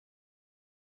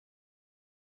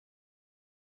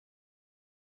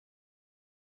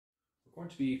going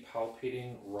to be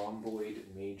palpating rhomboid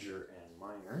major and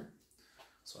minor.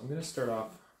 So I'm going to start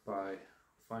off by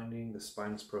finding the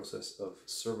spinous process of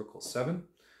cervical 7.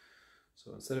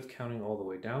 So instead of counting all the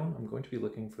way down, I'm going to be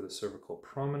looking for the cervical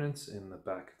prominence in the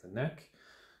back of the neck.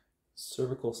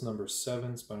 Cervical number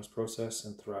 7, spinous process,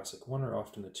 and thoracic 1 are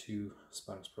often the two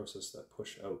spinous processes that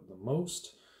push out the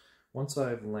most. Once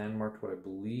I've landmarked what I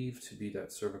believe to be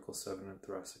that cervical 7 and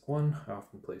thoracic 1, I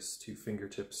often place 2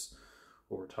 fingertips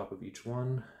over top of each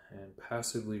one and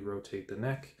passively rotate the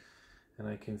neck, and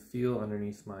I can feel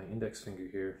underneath my index finger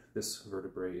here, this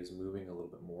vertebrae is moving a little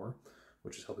bit more,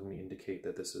 which is helping me indicate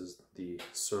that this is the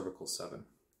cervical 7.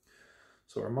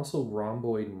 So our muscle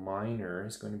rhomboid minor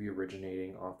is going to be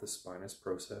originating off the spinous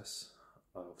process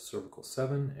of cervical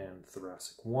 7 and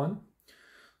thoracic 1.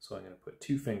 So I'm going to put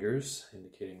 2 fingers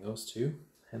indicating those two.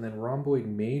 And then rhomboid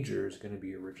major is going to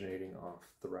be originating off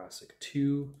thoracic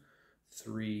 2,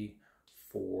 3,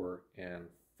 4, and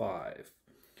 5.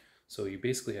 So you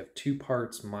basically have 2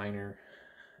 parts minor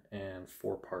and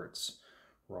 4 parts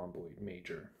rhomboid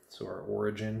major. So our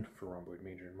origin for rhomboid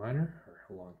major and minor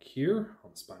are along here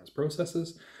on the spinous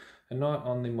processes, and not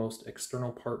on the most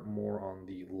external part, more on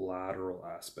the lateral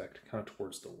aspect, kind of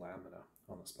towards the lamina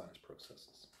on the spinous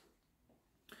processes.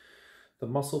 The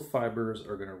muscle fibers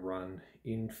are going to run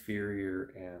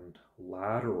inferior and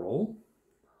lateral,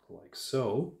 like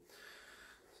so.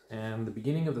 And the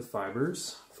beginning of the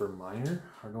fibers for minor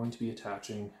are going to be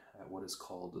attaching at what is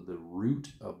called the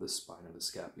root of the spine of the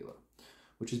scapula,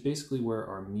 which is basically where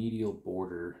our medial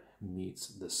border meets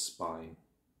the spine.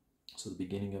 So the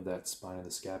beginning of that spine of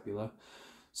the scapula,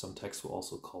 some texts will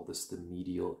also call this the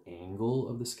medial angle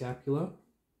of the scapula.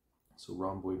 So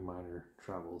rhomboid minor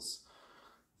travels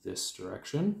this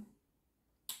direction.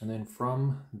 And then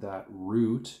from that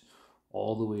root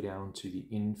all the way down to the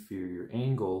inferior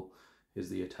angle is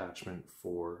the attachment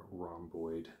for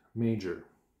rhomboid major.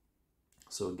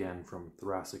 So again, from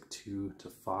thoracic 2 to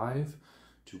 5,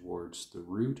 towards the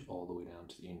root all the way down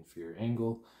to the inferior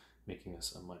angle, making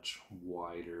this a much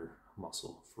wider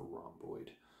muscle for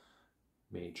rhomboid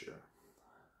major.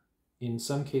 In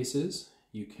some cases,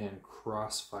 you can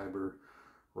cross fiber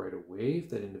right away if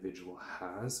that individual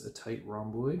has a tight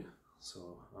rhomboid.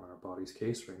 So on our body's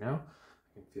case right now,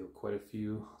 I can feel quite a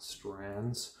few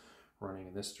strands running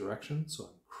in this direction, so I'm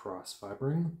cross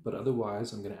fibering, but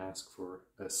otherwise I'm going to ask for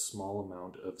a small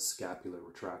amount of scapular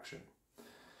retraction.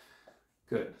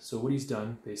 Good. So what he's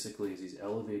done basically is he's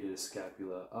elevated his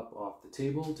scapula up off the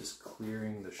table, just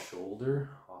clearing the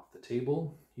shoulder off the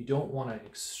table. You don't want an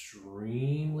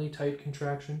extremely tight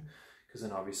contraction, because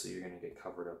then obviously you're going to get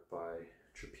covered up by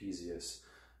trapezius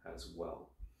as well.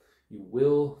 You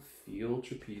will feel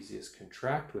trapezius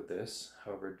contract with this,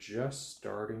 however, just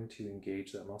starting to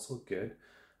engage that muscle. Good.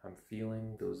 I'm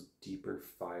feeling those deeper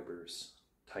fibers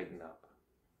tighten up.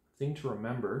 Thing to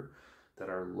remember, that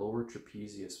our lower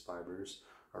trapezius fibers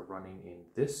are running in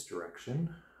this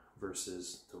direction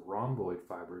versus the rhomboid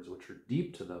fibers, which are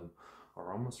deep to them,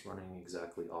 are almost running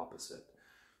exactly opposite.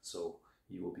 So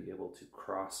you will be able to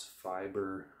cross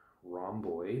fiber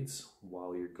rhomboids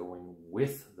while you're going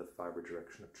with the fiber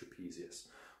direction of trapezius,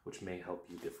 which may help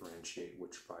you differentiate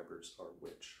which fibers are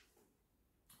which.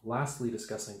 Lastly,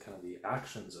 discussing kind of the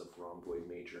actions of rhomboid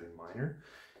major and minor.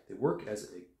 They work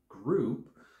as a group,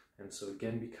 and so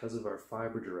again, because of our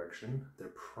fiber direction, their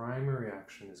primary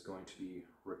action is going to be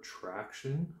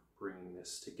retraction, bringing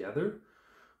this together,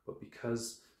 but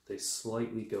because they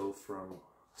slightly go from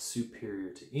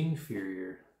superior to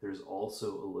inferior, there's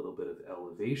also a little bit of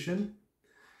elevation,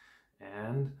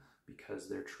 and because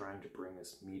they're trying to bring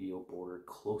this medial border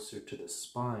closer to the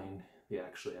spine, they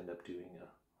actually end up doing an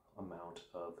amount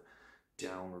of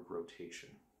downward rotation.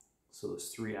 So those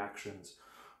 3 actions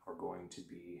are going to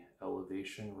be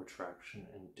elevation, retraction,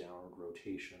 and downward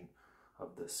rotation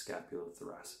of the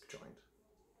scapulothoracic joint.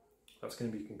 That's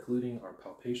going to be concluding our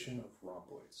palpation of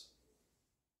rhomboids.